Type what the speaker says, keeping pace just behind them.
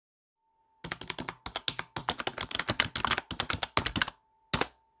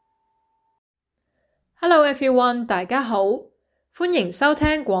Hello everyone， 大家好，歡迎收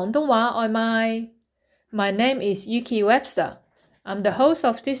聽廣東話外賣。My name is Yuki Webster. I'm the host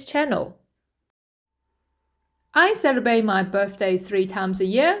of this channel. I celebrate my birthday 3 times a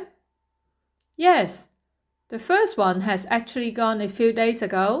year. Yes, the first one has actually gone a few days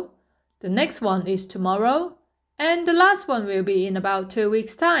ago. The next one is tomorrow, and the last one will be in about 2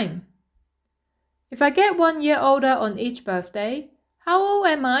 weeks' time. If I get 1 year older on each birthday, how old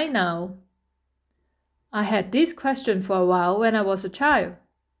am I now? I had this question for a while when I was a child.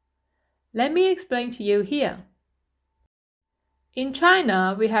 Let me explain to you here. In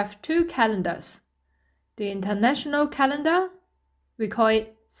China, we have 2 calendars. The international calendar, we call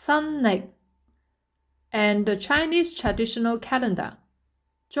it Sun历, and the Chinese traditional calendar,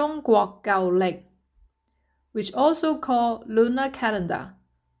 中國舊曆, which also called lunar calendar,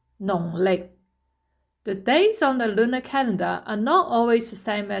 農曆. The dates on the lunar calendar are not always the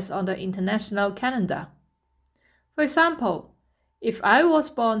same as on the international calendar. For example, if I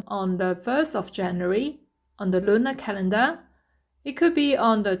was born on the 1st of January on the lunar calendar, it could be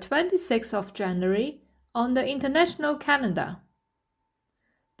on the 26th of January on the international calendar.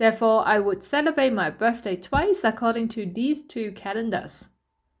 Therefore, I would celebrate my birthday twice according to these 2 calendars.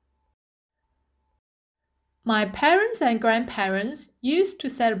 My parents and grandparents used to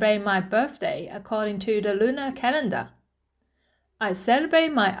celebrate my birthday according to the lunar calendar. I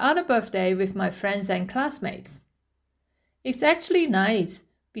celebrate my other birthday with my friends and classmates. It's actually nice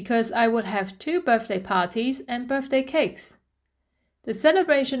because I would have 2 birthday parties and birthday cakes. The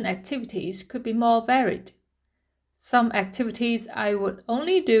celebration activities could be more varied. Some activities I would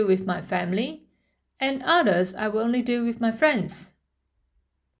only do with my family, and others I would only do with my friends.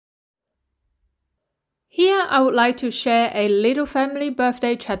 Here I would like to share a little family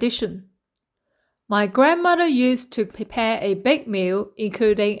birthday tradition. My grandmother used to prepare a big meal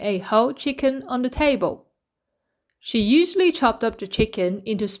including a whole chicken on the table. She usually chopped up the chicken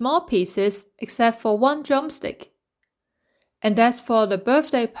into small pieces except for 1 drumstick. And that's for the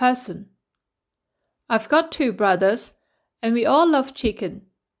birthday person. I've got 2 brothers, and we all love chicken.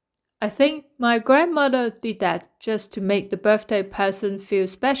 I think my grandmother did that just to make the birthday person feel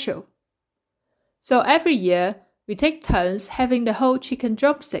special. So every year, we take turns having the whole chicken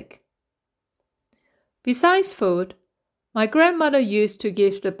drumstick. Besides food, my grandmother used to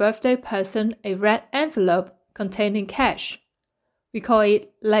give the birthday person a red envelope containing cash. We call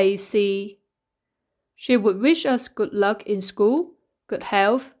it 利是. She would wish us good luck in school, good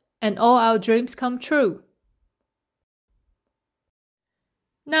health, and all our dreams come true.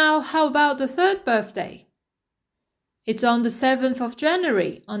 Now, how about the 3rd birthday? It's on the 7th of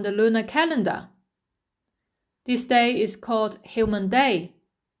January on the lunar calendar. This day is called Human Day,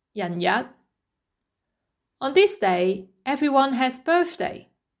 人日. On this day, everyone has birthday.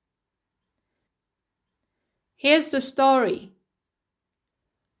 Here's the story.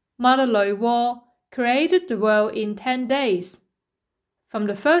 Mother Loi Wo created the world in 10 days. From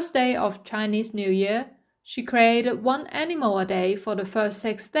the first day of Chinese New Year, she created 1 animal a day for the first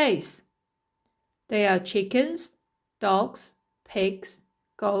 6 days. They are chickens, dogs, pigs,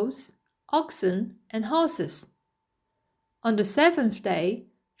 goats, oxen, and horses. On the 7th day,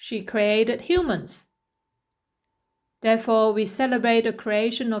 she created humans. Therefore, we celebrate the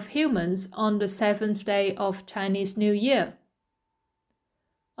creation of humans on the 7th day of Chinese New Year.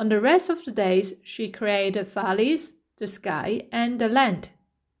 On the rest of the days, she created valleys, the sky, and the land.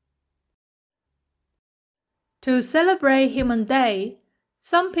 To celebrate Human Day,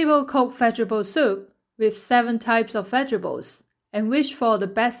 some people cook vegetable soup with 7 types of vegetables and wish for the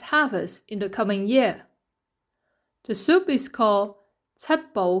best harvest in the coming year. The soup is called 七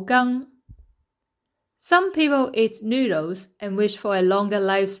寶羹. Some people eat noodles and wish for a longer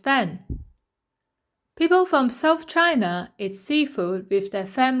lifespan. People from South China eat seafood with their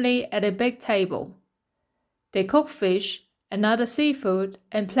family at a big table. They cook fish and other seafood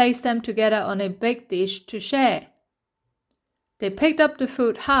and place them together on a big dish to share. They picked up the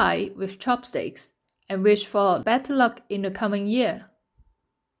food high with chopsticks and wish for better luck in the coming year.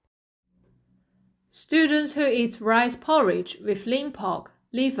 Students who eat rice porridge with lean pork,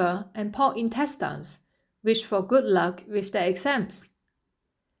 liver, and pork intestines wish for good luck with their exams.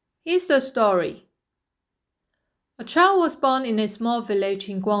 Here's the story. A child was born in a small village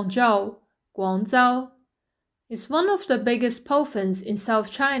in Guangzhou, Guangzhou. It's one of the biggest provinces in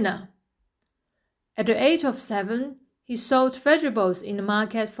South China. At the age of 7, he sold vegetables in the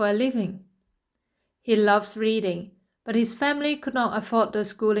market for a living. He loves reading, but his family could not afford the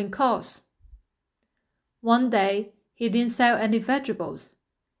schooling costs. One day, he didn't sell any vegetables.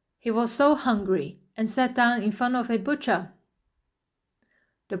 He was so hungry and sat down in front of a butcher.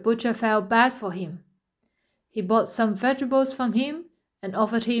 The butcher felt bad for him. He bought some vegetables from him and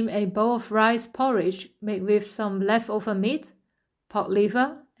offered him a bowl of rice porridge made with some leftover meat, pork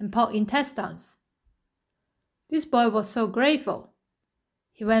liver, and pork intestines. This boy was so grateful.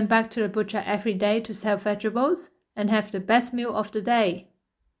 He went back to the butcher every day to sell vegetables and have the best meal of the day.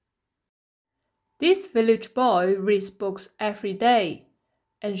 This village boy reads books every day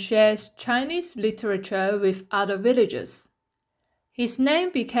and shares Chinese literature with other villagers. His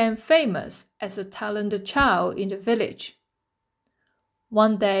name became famous as a talented child in the village.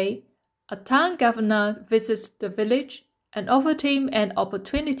 One day, a town governor visited the village and offered him an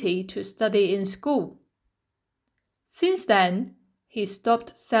opportunity to study in school. Since then, he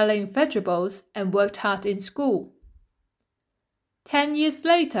stopped selling vegetables and worked hard in school. 10 years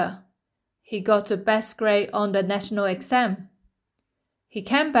later, he got the best grade on the national exam. He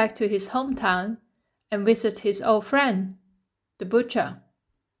came back to his hometown and visited his old friend, the butcher.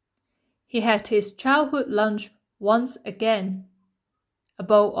 He had his childhood lunch once again, a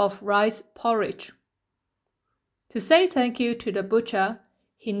bowl of rice porridge. To say thank you to the butcher,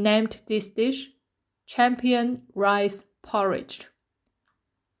 he named this dish Champion Rice Porridge.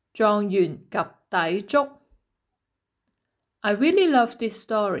 狀元及第粥. I really love this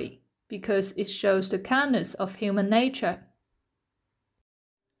story because it shows the kindness of human nature.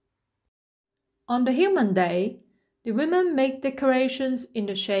 On the Human Day, the women make decorations in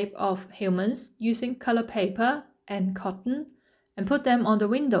the shape of humans using color paper and cotton and put them on the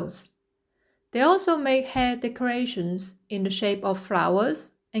windows. They also make hair decorations in the shape of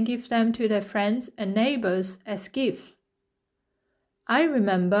flowers and give them to their friends and neighbors as gifts. I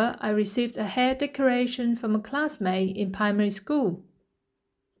remember I received a hair decoration from a classmate in primary school.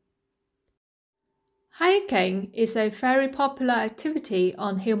 Hiking is a very popular activity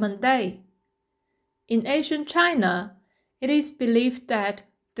on Human Day. In ancient China, it is believed that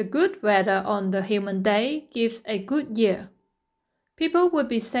the good weather on the Human Day gives a good year. People will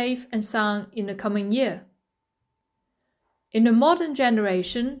be safe and sound in the coming year. In the modern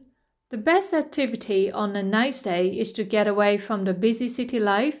generation, the best activity on a nice day is to get away from the busy city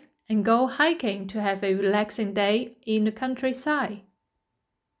life and go hiking to have a relaxing day in the countryside.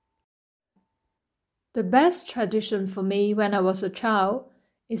 The best tradition for me when I was a child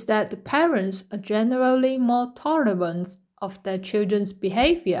is that the parents are generally more tolerant of their children's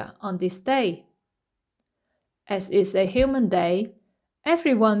behavior on this day. As it's a Human Day,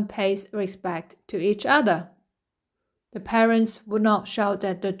 everyone pays respect to each other. The parents would not shout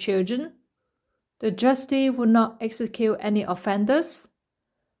at the children. The justice would not execute any offenders.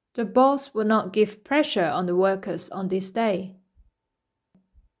 The boss would not give pressure on the workers on this day.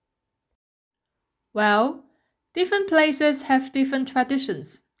 Well, different places have different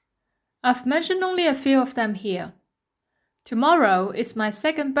traditions. I've mentioned only a few of them here. Tomorrow is my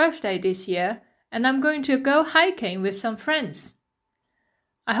second birthday this year, and I'm going to go hiking with some friends.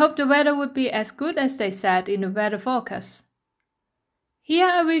 I hope the weather would be as good as they said in the weather forecast. Here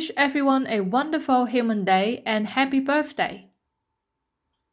I wish everyone a wonderful Human Day and happy birthday.